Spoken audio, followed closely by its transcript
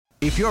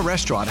If your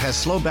restaurant has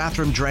slow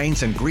bathroom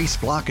drains and grease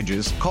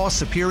blockages, call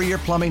Superior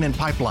Plumbing and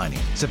Pipelining.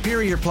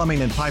 Superior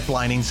Plumbing and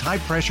Pipelining's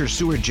high-pressure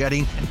sewer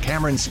jetting and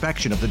camera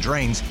inspection of the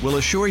drains will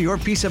assure your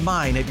peace of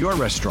mind at your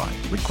restaurant.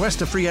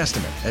 Request a free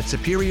estimate at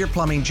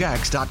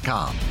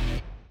SuperiorPlumbingJacks.com.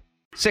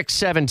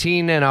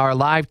 6:17 and our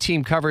live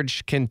team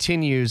coverage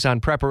continues on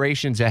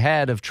preparations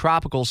ahead of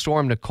Tropical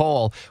Storm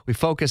Nicole. We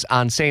focus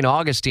on St.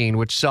 Augustine,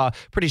 which saw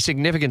pretty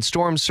significant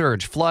storm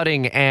surge,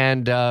 flooding,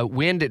 and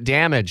wind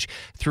damage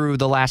through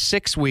the last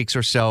 6 weeks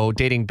or so,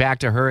 dating back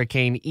to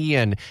Hurricane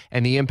Ian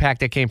and the impact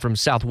that came from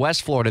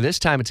southwest Florida. This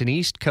time it's an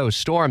East Coast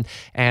storm.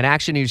 And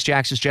Action News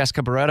Jax's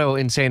Jessica Barreto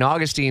in St.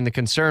 Augustine. The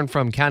concern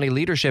from county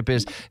leadership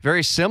is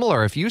very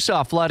similar. If you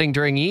saw flooding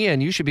during Ian,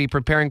 you should be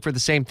preparing for the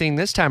same thing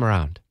this time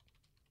around.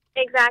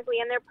 Exactly,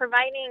 and they're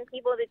providing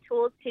people the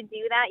tools to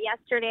do that.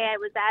 Yesterday, I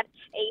was at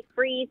a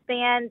free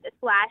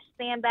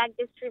sandbag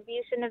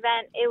distribution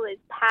event. It was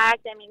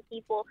packed. I mean,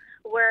 people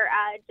were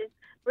just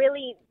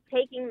really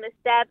taking the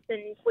steps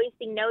and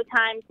wasting no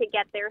time to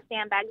get their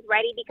sandbags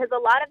ready, because a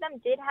lot of them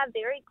did have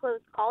very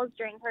close calls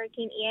during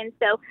Hurricane Ian.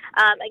 So,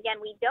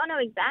 again, we don't know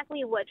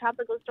exactly what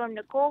Tropical Storm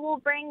Nicole will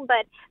bring,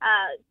 but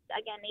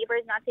again,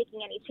 neighbors not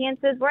taking any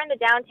chances. We're in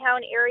the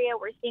downtown area.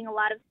 We're seeing a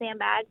lot of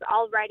sandbags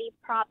already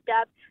propped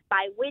up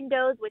by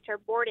windows, which are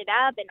boarded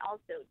up, and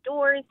also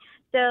doors.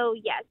 So,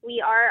 yes, we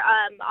are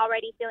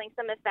already feeling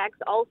some effects.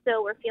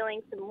 Also, we're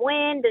feeling some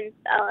wind and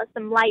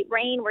some light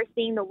rain. We're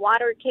seeing the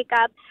water kick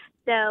up.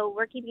 So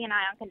we're keeping an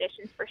eye on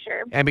conditions for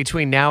sure. And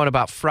between now and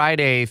about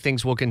Friday,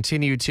 things will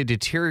continue to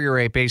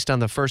deteriorate based on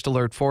the first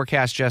alert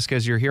forecast. Jessica,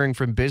 as you're hearing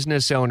from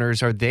business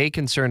owners, are they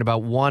concerned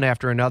about one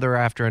after another,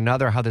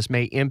 how this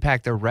may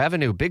impact their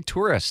revenue? Big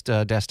tourist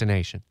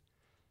destination.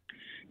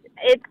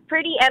 It's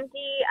pretty empty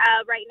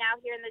right now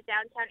here in the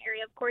downtown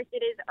area. Of course,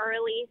 it is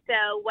early,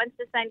 so once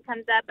the sun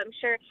comes up, I'm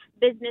sure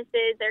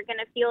businesses are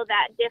going to feel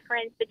that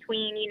difference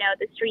between,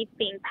 the streets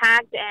being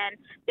packed and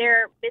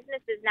their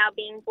businesses now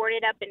being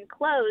boarded up and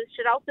closed.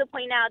 Should also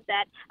point out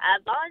that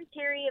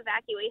voluntary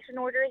evacuation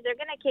orders are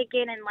going to kick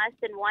in less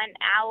than 1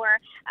 hour.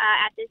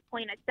 At this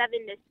point, at 7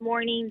 this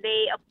morning,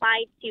 they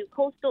apply to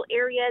coastal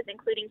areas,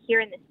 including here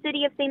in the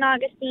city of St.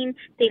 Augustine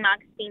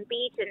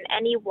Beach, and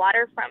any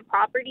waterfront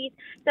properties.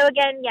 So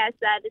again, yes,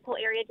 this whole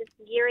area just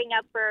gearing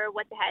up for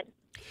what's ahead.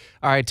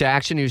 All right,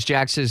 Action News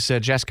Jax's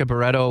Jessica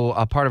Barreto,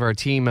 a part of our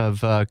team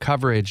of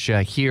coverage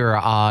here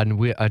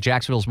on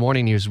Jacksonville's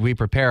Morning News. We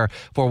prepare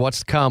for what's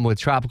to come with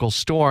Tropical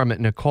Storm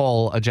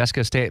Nicole.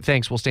 Jessica,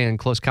 thanks. We'll stay in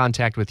close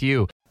contact with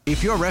you.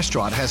 If your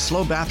restaurant has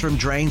slow bathroom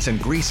drains and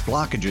grease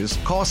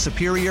blockages, call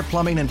Superior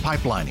Plumbing and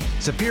Pipelining.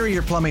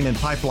 Superior Plumbing and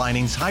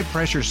Pipelining's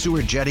high-pressure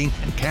sewer jetting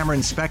and camera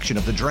inspection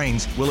of the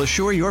drains will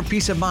assure your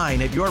peace of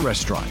mind at your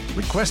restaurant.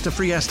 Request a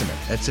free estimate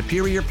at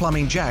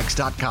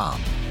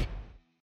SuperiorPlumbingJacks.com.